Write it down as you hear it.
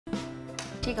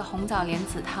这个红枣莲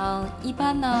子汤一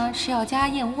般呢是要加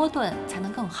燕窝炖才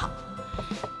能更好，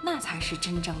那才是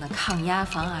真正的抗压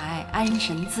防癌、安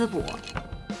神滋补。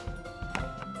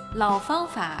老方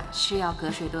法需要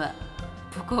隔水炖，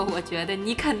不过我觉得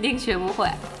你肯定学不会，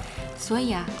所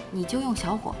以啊，你就用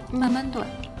小火慢慢炖。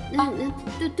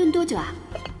炖多久啊？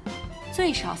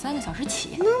最少3个小时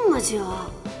起。那么久？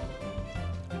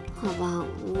好吧，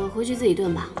我回去自己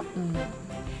炖吧。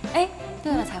哎，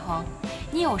对了，彩虹，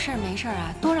你有事儿没事儿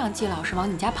啊，多让季老师往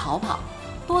你家跑跑，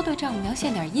多对丈母娘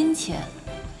献点殷勤，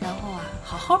然后啊，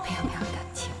好好培养感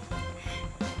情。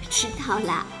知道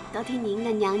了，都听您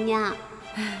的，娘娘。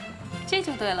这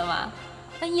就对了嘛，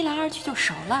那一来二去就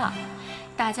熟了。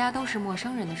大家都是陌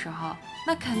生人的时候，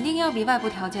那肯定要比外部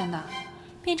条件的。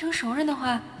变成熟人的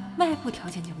话，外部条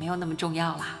件就没有那么重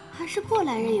要了。还是过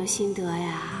来人有心得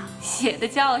呀，血的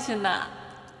教训呢。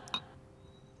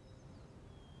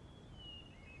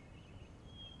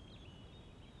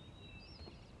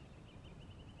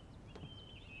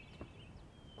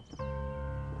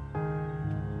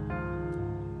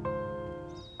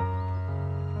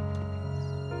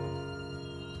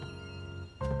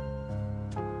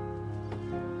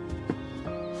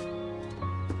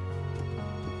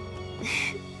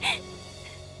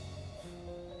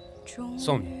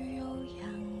送你。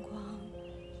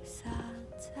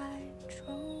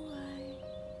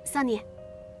送你。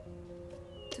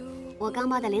我刚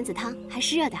煲的莲子汤还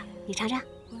是热的，你尝尝。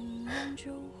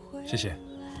谢谢。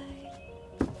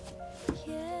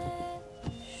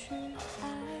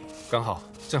刚好，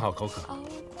正好口渴。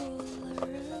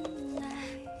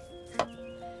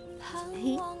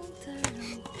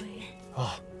哦，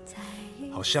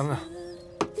好香啊！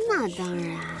那当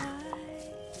然。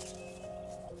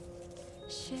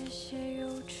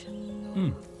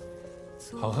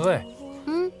好喝哎。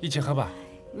一起喝吧。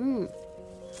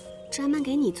专门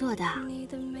给你做的。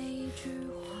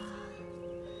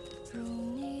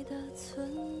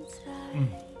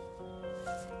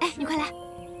哎，你快来。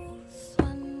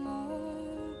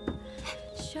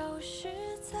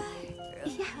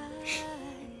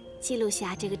记录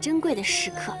下这个珍贵的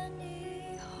时刻。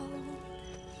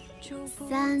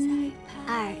3、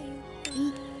2、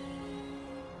1，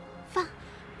放。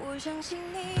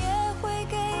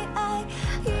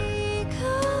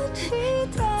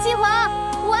季华，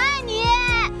我爱你。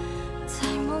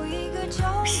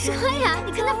说呀，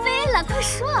你看它飞了，快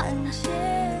说。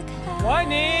我爱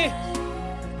你。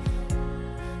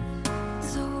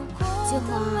季华，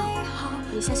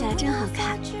你笑起来真好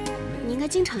看，你应该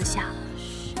经常笑。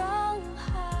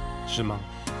是吗？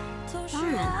当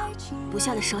然了，不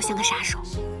笑的时候像个杀手。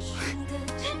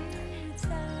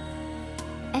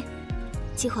哎，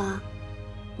季华，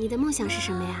你的梦想是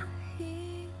什么呀？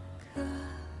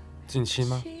近期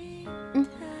吗？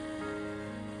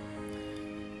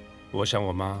我想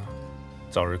我妈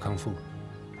早日康复。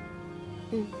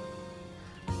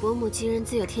伯母吉人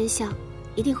自有天相，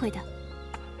一定会的。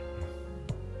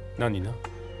那你呢？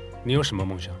你有什么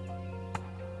梦想？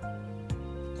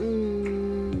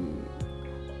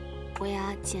我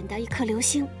要捡到1颗流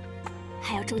星，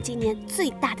还要中今年最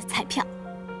大的彩票。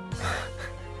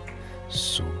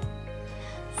俗。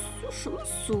俗什么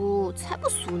俗？才不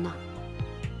俗呢！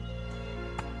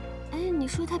哎，你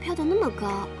说它飘得那么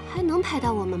高，还能拍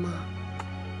到我们吗？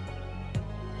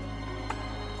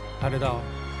拍得到。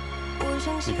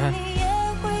你看。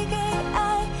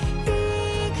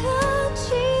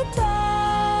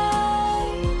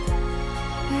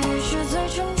最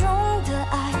沉重的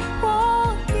爱，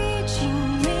我已经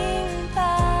明白，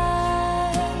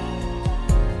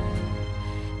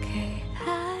给爱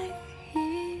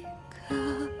一个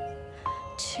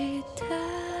期待，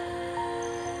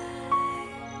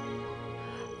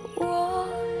我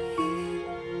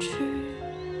一直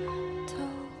都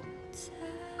在。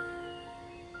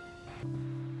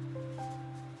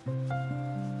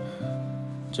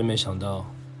真没想到，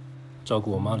照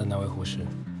顾我妈的那位护士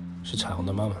是彩虹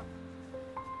的妈妈。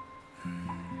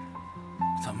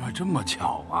怎么这么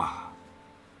巧啊？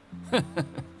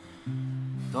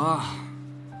得，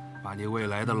把你未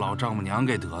来的老丈母娘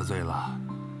给得罪了，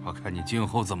我看你今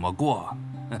后怎么过。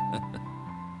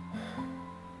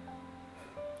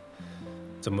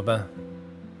怎么办？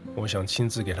我想亲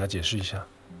自给她解释一下。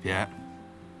别，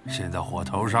现在火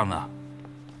头上呢。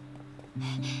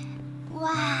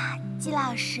哇，季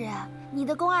老师，你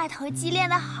的肱二头肌练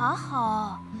得好好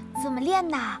哦，怎么练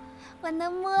的？我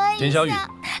能摸一下。田小雨。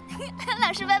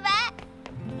老师，拜拜。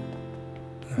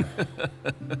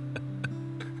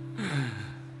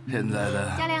现在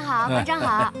的教练好，班长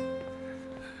好。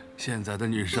现在的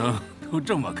女生都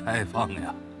这么开放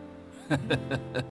呀。